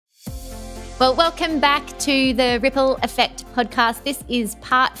Well, welcome back to the Ripple Effect podcast. This is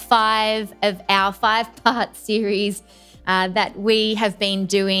part 5 of our 5-part series that we have been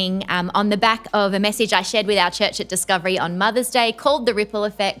doing on the back of a message I shared with our church at Discovery on Mother's Day called The Ripple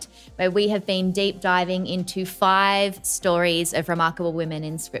Effect, where we have been deep diving into 5 stories of remarkable women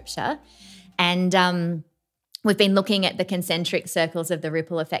in Scripture. And we've been looking at the concentric circles of the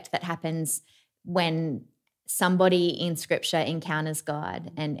ripple effect that happens when somebody in Scripture encounters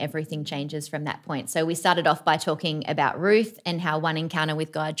God and everything changes from that point. So we started off by talking about Ruth and how one encounter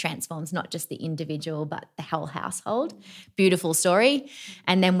with God transforms not just the individual but the whole household. Beautiful story.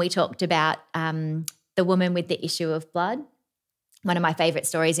 And then we talked about the woman with the issue of blood, one of my favourite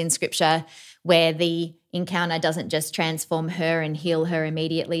stories in Scripture, where the encounter doesn't just transform her and heal her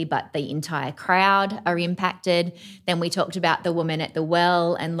immediately, but the entire crowd are impacted. Then we talked about the woman at the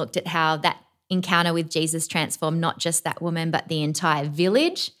well and looked at how that encounter with Jesus transformed not just that woman but the entire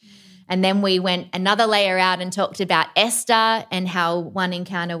village. And then we went another layer out and talked about Esther and how one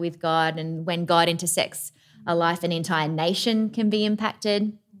encounter with God, and when God intersects a life, an entire nation can be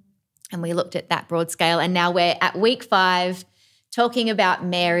impacted. And we looked at that broad scale. And now we're at week 5 talking about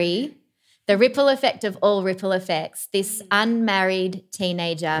Mary, the ripple effect of all ripple effects, this unmarried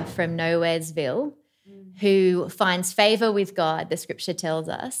teenager from Nowheresville who finds favour with God, the Scripture tells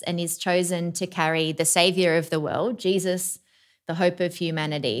us, and is chosen to carry the Saviour of the world, Jesus, the hope of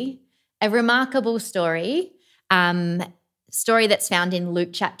humanity. A remarkable story, story that's found in Luke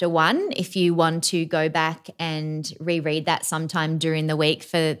chapter 1, if you want to go back and reread that sometime during the week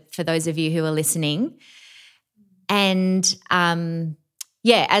for those of you who are listening. And,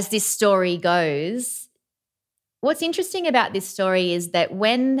 as this story goes, what's interesting about this story is that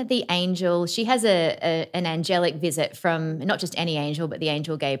when the angel, she has an angelic visit from not just any angel but the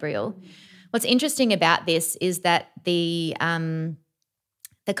angel Gabriel. What's interesting about this is that the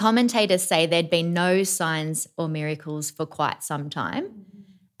commentators say there'd been no signs or miracles for quite some time,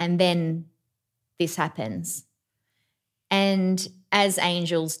 and then this happens. And as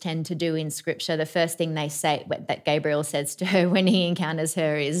angels tend to do in Scripture, the first thing they say that Gabriel says to her when he encounters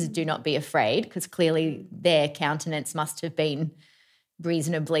her is, "Do not be afraid," because clearly their countenance must have been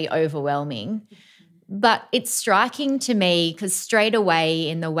reasonably overwhelming. But it's striking to me because straight away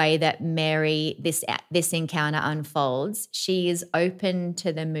in the way that Mary, this encounter unfolds, she is open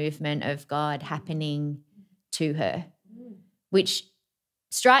to the movement of God happening to her, which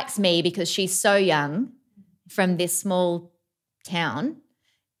strikes me because she's so young from this small town,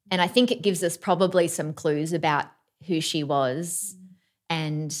 and I think it gives us probably some clues about who she was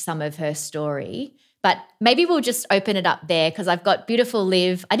and some of her story. But maybe we'll just open it up there because I've got beautiful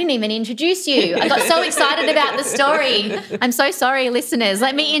Liv. I didn't even introduce you. I got so excited about the story. I'm so sorry, listeners.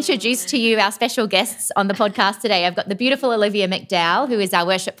 Let me introduce to you our special guests on the podcast today. I've got the beautiful Olivia McDowell, who is our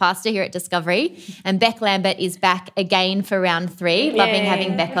worship pastor here at Discovery, and Beck Lambert is back again for round 3. Loving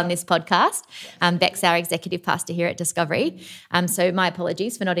having Beck on this podcast. Beck's our executive pastor here at Discovery. So my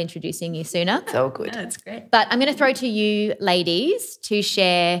apologies for not introducing you sooner. It's all good. No, it's great. But I'm going to throw to you ladies to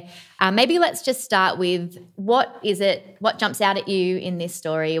share. Maybe let's just start with what jumps out at you in this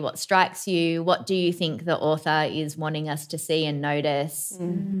story? What strikes you? What do you think the author is wanting us to see and notice?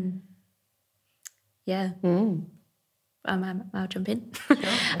 Yeah. I'll jump in.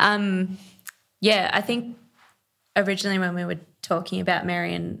 I think originally when we were talking about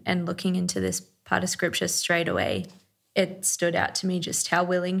Mary and looking into this part of Scripture straight away, it stood out to me just how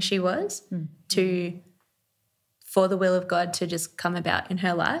willing she was for the will of God to just come about in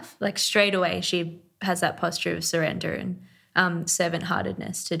her life. Like straight away she has that posture of surrender and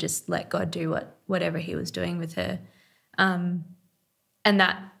servant-heartedness to just let God do whatever he was doing with her. And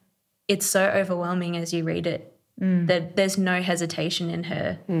that it's so overwhelming as you read it that there's no hesitation in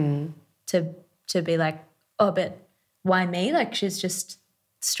her to be like, oh, but why me? Like she's just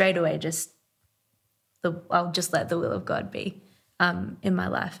straight away I'll just let the will of God be in my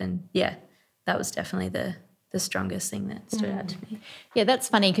life. And, that was definitely the strongest thing that stood out to me. Yeah, that's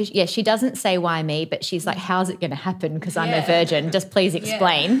funny because, she doesn't say why me, but she's like, how's it going to happen because I'm a virgin? Just please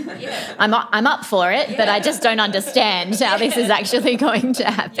explain. Yeah. I'm up for it, but I just don't understand how this is actually going to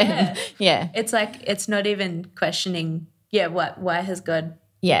happen. Yeah. It's like it's not even questioning, why has God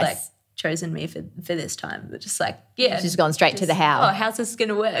chosen me for this time? But just like, she's gone straight to the how. Oh, how's this going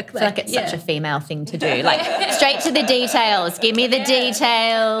to work? Like it's such a female thing to do. Like straight to the details. Give me the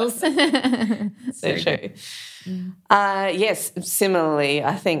details. So true. Yes, similarly,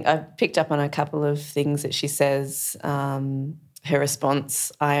 I think I've picked up on a couple of things that she says. Her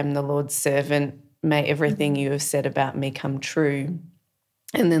response, I am the Lord's servant, may everything you have said about me come true.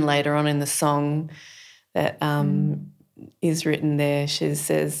 And then later on in the song that is written there, she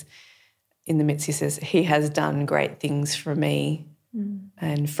says, in the midst, he says, he has done great things for me,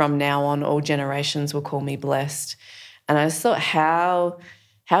 and from now on all generations will call me blessed. And I just thought how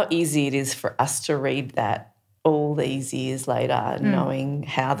easy it is for us to read that all these years later, knowing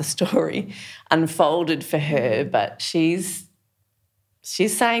how the story unfolded for her, but she's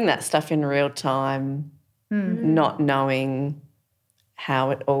saying that stuff in real time, not knowing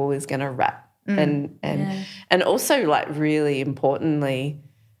how it all is going to wrap. And also, like, really importantly,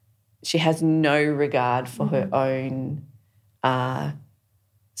 she has no regard for her own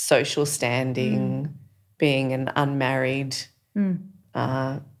social standing, being an unmarried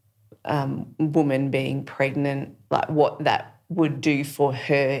woman, being pregnant, like what that would do for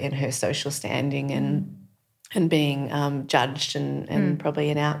her in her social standing and being judged and probably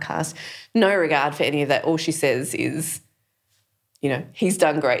an outcast. No regard for any of that. All she says is, you know, he's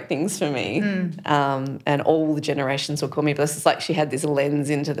done great things for me, and all the generations will call me blessed. It's like she had this lens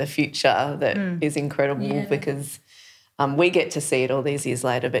into the future that is incredible because we get to see it all these years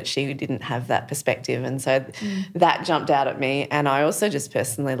later, but she didn't have that perspective. And so that jumped out at me. And I also just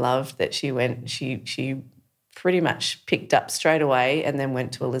personally loved that she pretty much picked up straight away and then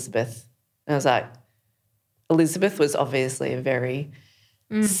went to Elizabeth. And I was like, Elizabeth was obviously a very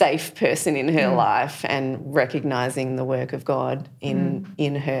safe person in her life and recognising the work of God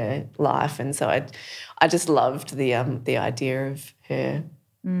in her life. And so I just loved the idea of her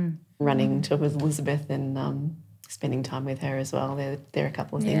running to Elizabeth and spending time with her as well. There are a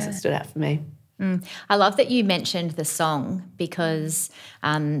couple of things that stood out for me. I love that you mentioned the song because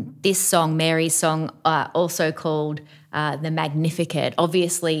this song, Mary's song, also called the Magnificat,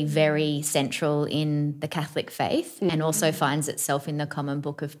 obviously very central in the Catholic faith and also finds itself in the Common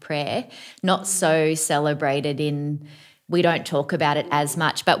Book of Prayer, not so celebrated we don't talk about it as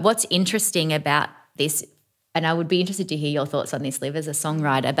much. But what's interesting about this, and I would be interested to hear your thoughts on this, Liv, as a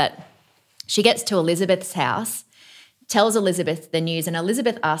songwriter, but she gets to Elizabeth's house, tells Elizabeth the news, and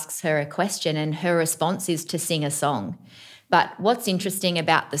Elizabeth asks her a question and her response is to sing a song. But what's interesting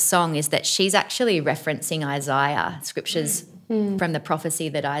about the song is that she's actually referencing Isaiah, scriptures from the prophecy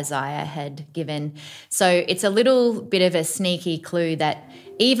that Isaiah had given. So it's a little bit of a sneaky clue that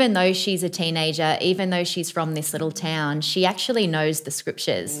even though she's a teenager, even though she's from this little town, she actually knows the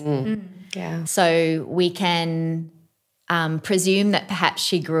scriptures. Yeah. So we can presume that perhaps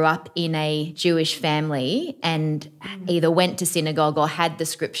she grew up in a Jewish family and either went to synagogue or had the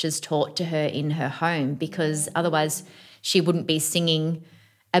scriptures taught to her in her home, because otherwise she wouldn't be singing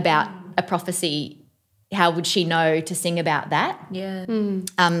about a prophecy. How would she know to sing about that? Yeah.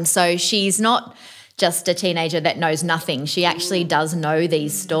 So she's not just a teenager that knows nothing. She actually does know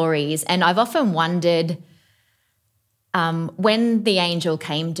these stories. And I've often wondered, when the angel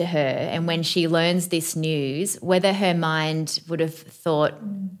came to her and when she learns this news, whether her mind would have thought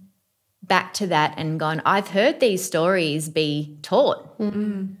back to that and gone, I've heard these stories be taught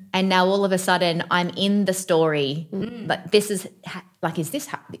and now all of a sudden I'm in the story. Like this is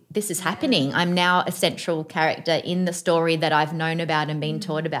this is happening. I'm now a central character in the story that I've known about and been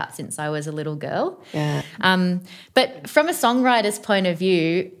taught about since I was a little girl. Yeah. But from a songwriter's point of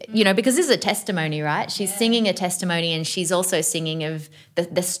view, you know, because this is a testimony, right? She's singing a testimony and she's also singing of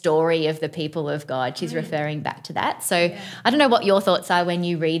the story of the people of God. She's referring back to that. So I don't know what your thoughts are when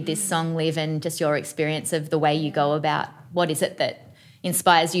you read this song, Liv, and just your experience of the way you go about what is it that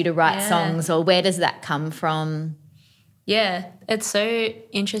inspires you to write songs, or where does that come from? Yeah, it's so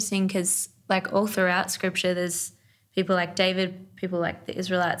interesting because, like, all throughout Scripture there's people like David, people like the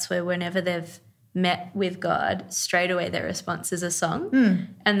Israelites, where whenever they've met with God, straight away their response is a song.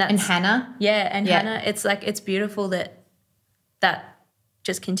 And Hannah. Hannah, it's like it's beautiful that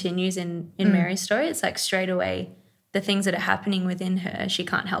just continues in Mary's story. It's like straight away the things that are happening within her, she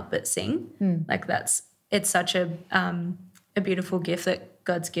can't help but sing. Like it's such a beautiful gift that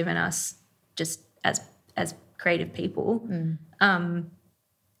God's given us just as creative people. And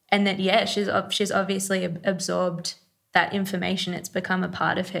that, she's obviously absorbed that information. It's become a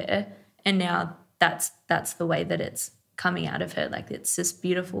part of her, and now that's the way that it's coming out of her. Like it's this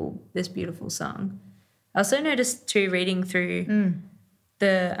beautiful song. I also noticed too, reading through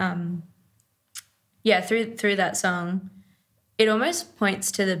the through that song, it almost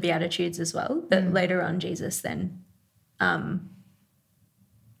points to the Beatitudes as well, that later on Jesus then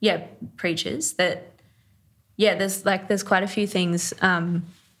preaches that. Yeah, there's quite a few things. How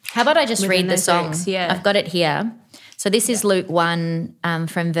about I just read the song? Lyrics, yeah. I've got it here. So this is Luke 1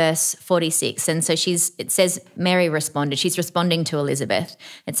 from verse 46. And so it says, Mary responded. She's responding to Elizabeth.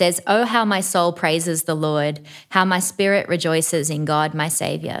 It says, "Oh, how my soul praises the Lord, how my spirit rejoices in God my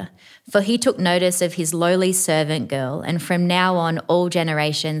Saviour. For he took notice of his lowly servant girl, and from now on all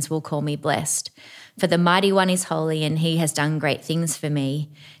generations will call me blessed. For the Mighty One is holy, and he has done great things for me.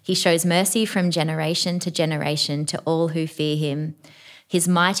 He shows mercy from generation to all who fear him. His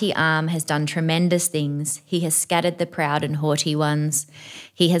mighty arm has done tremendous things. He has scattered the proud and haughty ones.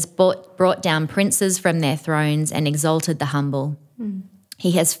 He has brought down princes from their thrones and exalted the humble.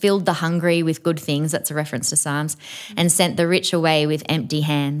 He has filled the hungry with good things, that's a reference to Psalms, and sent the rich away with empty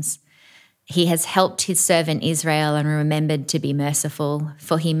hands. He has helped his servant Israel and remembered to be merciful,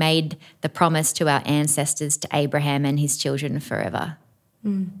 for he made the promise to our ancestors, to Abraham and his children forever.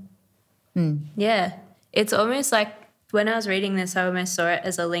 Yeah. It's almost like when I was reading this, I almost saw it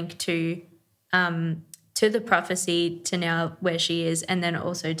as a link to the prophecy to now where she is, and then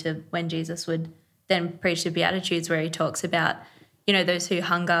also to when Jesus would then preach the Beatitudes, where he talks about, you know, those who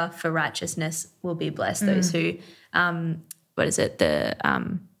hunger for righteousness will be blessed. Those who,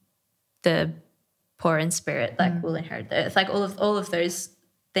 the poor in spirit, like will inherit the earth. Like all of those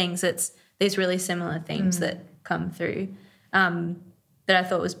things. It's these really similar themes that come through. That I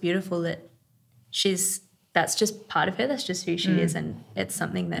thought was beautiful. That that's just part of her. That's just who she is, and it's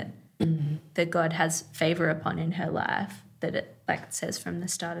something that that God has favor upon in her life. That it, like it says from the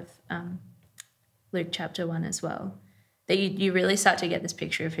start of Luke chapter 1 as well. That you really start to get this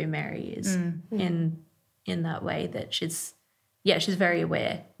picture of who Mary is in that way. That she's very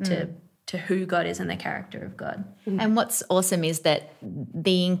aware to who God is and the character of God. And what's awesome is that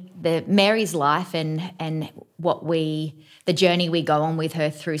the Mary's life and the journey we go on with her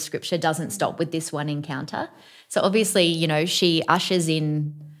through Scripture doesn't stop with this one encounter. So obviously, you know, she ushers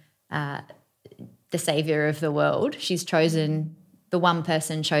in the Saviour of the world. She's chosen the one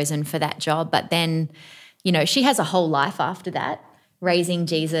person chosen for that job, but then, you know, she has a whole life after that, raising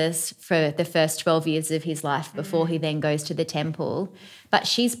Jesus for the first 12 years of his life before he then goes to the temple. But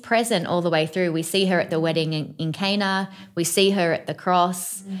she's present all the way through. We see her at the wedding in Cana. We see her at the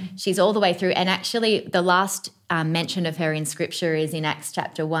cross. She's all the way through. And actually the last mention of her in Scripture is in Acts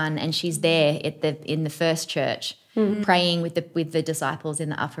chapter 1, and she's there in the first church praying with the disciples in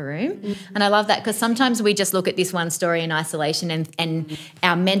the upper room. And I love that, because sometimes we just look at this one story in isolation and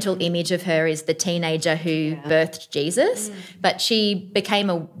our mental image of her is the teenager who birthed Jesus, but she became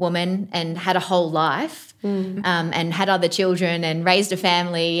a woman and had a whole life and had other children and raised a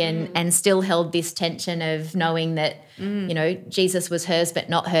family and still held this tension of knowing that, you know, Jesus was hers but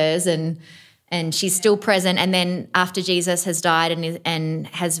not hers, and she's still present. And then after Jesus has died and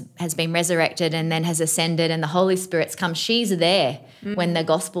has been resurrected and then has ascended and the Holy Spirit's come, she's there when the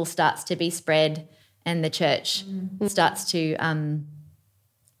gospel starts to be spread and the church starts to,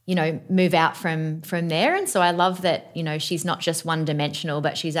 you know, move out from there. And so I love that, you know, she's not just one-dimensional,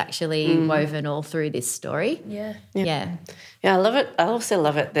 but she's actually woven all through this story. Yeah. Yeah, I love it. I also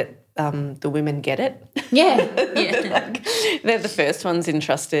love it that the women get it. Yeah. Like, they're the first ones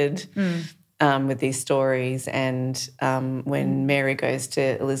entrusted with these stories, and when Mary goes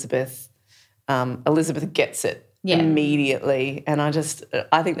to Elizabeth, Elizabeth gets it immediately, and I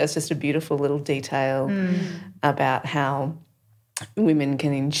think that's just a beautiful little detail about how women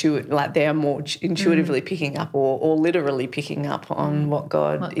can intuit, like they are more intuitively picking up or literally picking up on what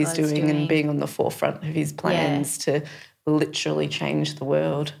God is doing and being on the forefront of his plans to literally change the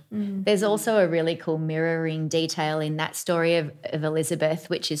world. There's also a really cool mirroring detail in that story of Elizabeth,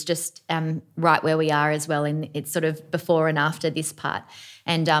 which is just right where we are as well. And it's sort of before and after this part.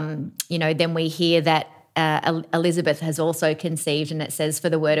 And, you know, then we hear that Elizabeth has also conceived, and it says, for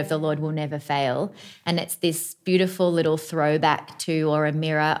the word of the Lord will never fail. And it's this beautiful little throwback to, or a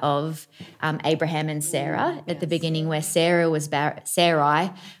mirror of, Abraham and Sarah at the beginning, where Sarah was barren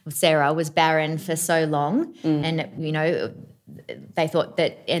for so long. And, you know, they thought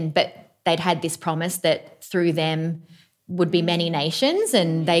that, but they'd had this promise that through them would be many nations,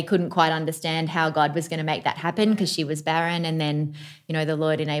 and they couldn't quite understand how God was going to make that happen because she was barren. And then, you know, the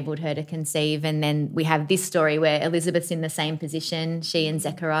Lord enabled her to conceive. And then we have this story where Elizabeth's in the same position. She and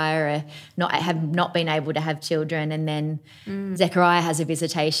Zechariah have not been able to have children, and then Zechariah has a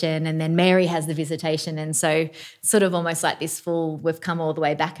visitation, and then Mary has the visitation. And so sort of almost like this we've come all the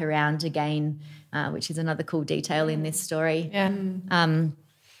way back around again, which is another cool detail in this story. Yeah.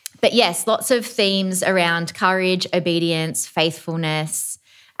 But yes, lots of themes around courage, obedience, faithfulness.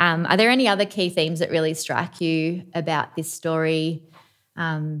 Are there any other key themes that really strike you about this story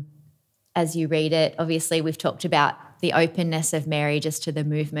as you read it? Obviously, we've talked about the openness of Mary just to the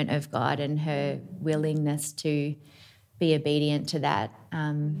movement of God and her willingness to be obedient to that.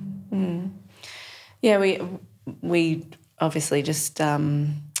 Yeah, we obviously just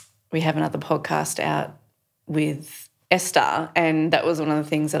we have another podcast out with Esther, and that was one of the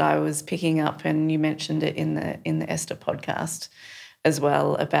things that I was picking up, and you mentioned it in the Esther podcast as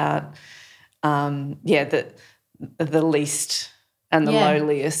well about the least and the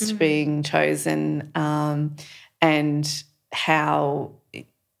lowliest being chosen, and how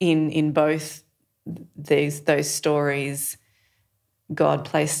in both those stories God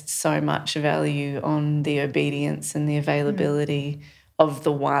placed so much value on the obedience and the availability of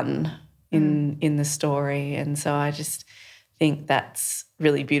the one in the story. And so I just think that's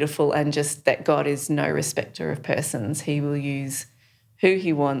really beautiful, and just that God is no respecter of persons. He will use who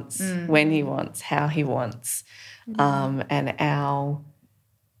he wants, when he wants, how he wants. And our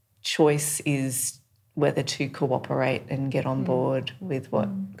choice is whether to cooperate and get on board with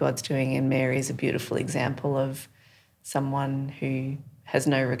what God's doing. And Mary is a beautiful example of someone who has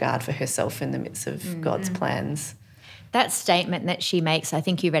no regard for herself in the midst of God's plans. That statement that she makes, I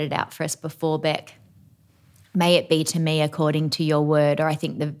think you read it out for us before, Beck, may it be to me according to your word, or I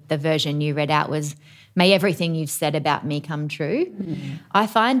think the version you read out was, may everything you've said about me come true. I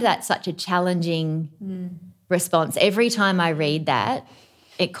find that such a challenging response. Every time I read that,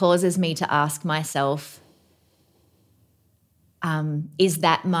 it causes me to ask myself, is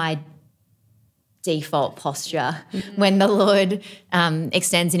that my default posture when the Lord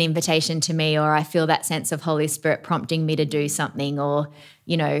extends an invitation to me, or I feel that sense of Holy Spirit prompting me to do something, or,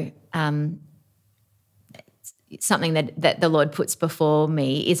 something that the Lord puts before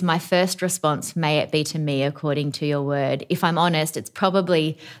me? Is my first response, may it be to me according to your word? If I'm honest, it's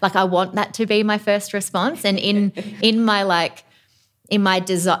probably like I want that to be my first response. And in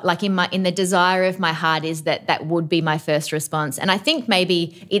the desire of my heart is that would be my first response. And I think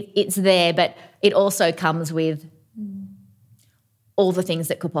maybe it's there, but it also comes with all the things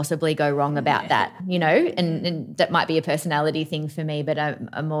that could possibly go wrong about that, and that might be a personality thing for me, but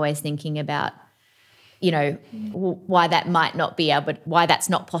I'm always thinking about, why that might not be able, why that's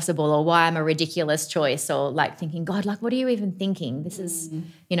not possible, or why I'm a ridiculous choice, or like thinking, God, like, what are you even thinking? This is,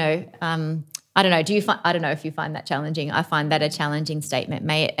 I don't know. I don't know if you find that challenging. I find that a challenging statement.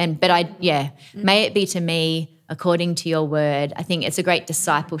 May it be to me according to your word. I think it's a great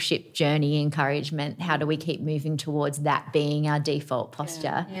discipleship journey, encouragement. How do we keep moving towards that being our default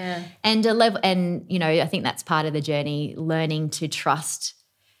posture? Yeah. And I think that's part of the journey, learning to trust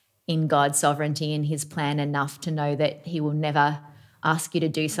in God's sovereignty and his plan enough to know that he will never ask you to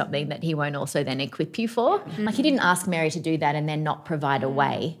do something that he won't also then equip you for. Like he didn't ask Mary to do that and then not provide a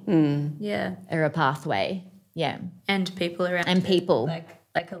way or a pathway. Yeah. And people around and her, people.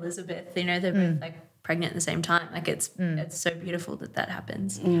 Like Elizabeth, they're both like pregnant at the same time. Like it's so beautiful that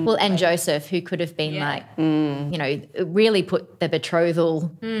happens. Well, and Joseph, who could have been really put the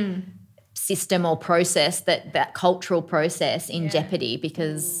betrothal system or process, that cultural process in jeopardy,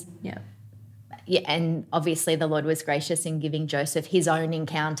 because and obviously the Lord was gracious in giving Joseph his own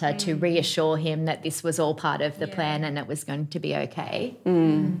encounter to reassure him that this was all part of the plan and it was going to be okay.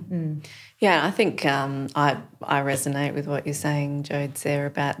 Yeah, I think I resonate with what you're saying, Jode, there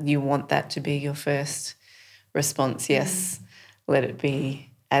about you want that to be your first response. Yes, let it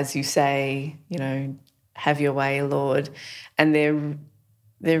be as you say, have your way, Lord. And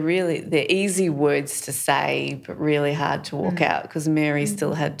they're easy words to say but really hard to walk out, because Mary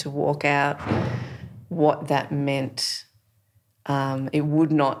still had to walk out what that meant. It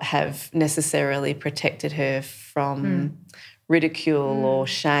would not have necessarily protected her from ridicule or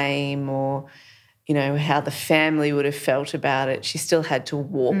shame, or, how the family would have felt about it. She still had to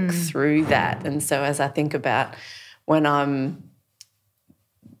walk through that. And so as I think about when I'm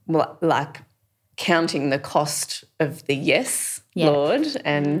like counting the cost of the yes, Lord,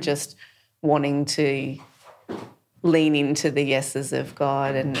 and just wanting to lean into the yeses of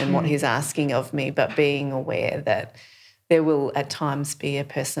God and what he's asking of me, but being aware that there will at times be a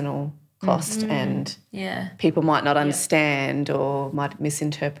personal cost and people might not understand or might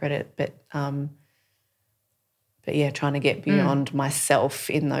misinterpret it, but trying to get beyond myself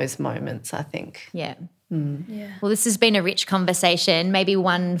in those moments, I think. Yeah. Well, this has been a rich conversation. Maybe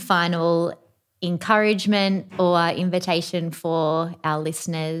one final encouragement or invitation for our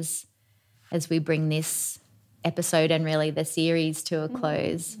listeners as we bring this episode and really the series to a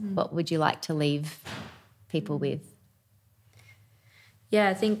close. What would you like to leave people with? Yeah,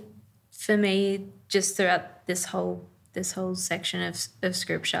 I think for me, just throughout this whole section of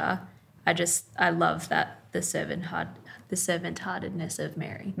scripture, I love that the servant-heartedness of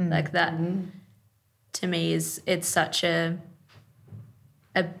Mary. Like that to me it's such a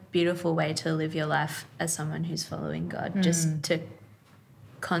beautiful way to live your life as someone who's following God, just to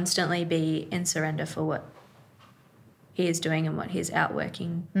constantly be in surrender for what he is doing and what he's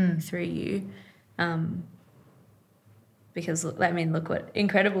outworking through you. because, I mean, look what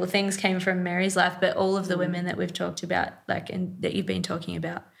incredible things came from Mary's life, but all of the women that we've talked about, like, and that you've been talking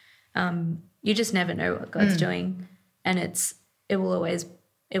about, you just never know what God's doing, and it will always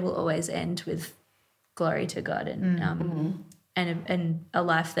end with glory to God, and a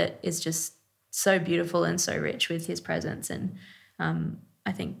life that is just so beautiful and so rich with His presence. And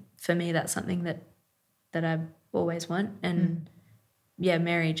I think for me that's something that I always want. And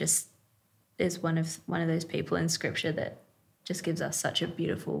Mary just is one of those people in Scripture that just gives us such a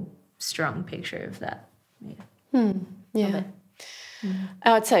beautiful, strong picture of that. I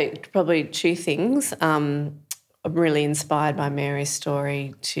would say probably two things. I'm really inspired by Mary's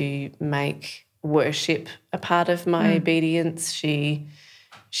story to make worship a part of my obedience. She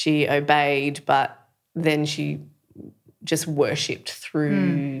obeyed, but then she just worshipped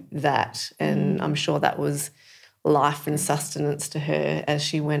through that, and I'm sure that was life and sustenance to her as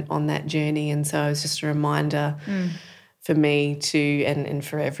she went on that journey. And so it was just a reminder for me to and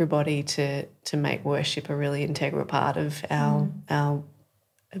for everybody to make worship a really integral part of our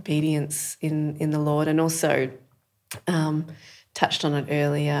obedience in the Lord. And also touched on it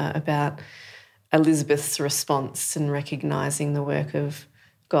earlier about Elizabeth's response and recognising the work of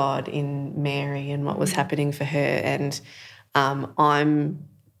God in Mary and what was happening for her. And I'm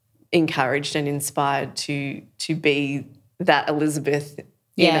encouraged and inspired to be that Elizabeth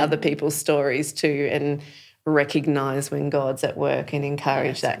in other people's stories too, and recognise when God's at work and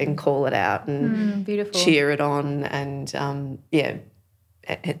encourage that and call it out and cheer it on, and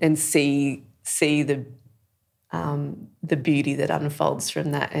and see the beauty that unfolds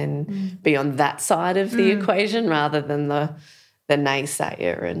from that, and be on that side of the equation rather than the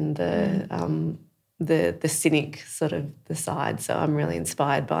naysayer and the cynic sort of the side. So I'm really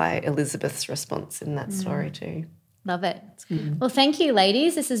inspired by Elizabeth's response in that story too. Love it. Well, thank you,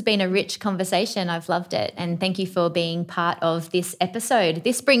 ladies. This has been a rich conversation. I've loved it. And thank you for being part of this episode.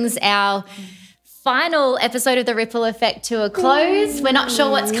 This brings our final episode of The Ripple Effect to a close. We're not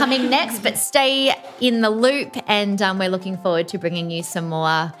sure what's coming next, but stay in the loop, and we're looking forward to bringing you some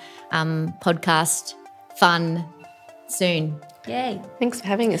more podcast fun soon. Yay. Thanks for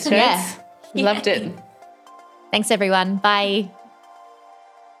having us, Jody. Loved it. Thanks, everyone. Bye.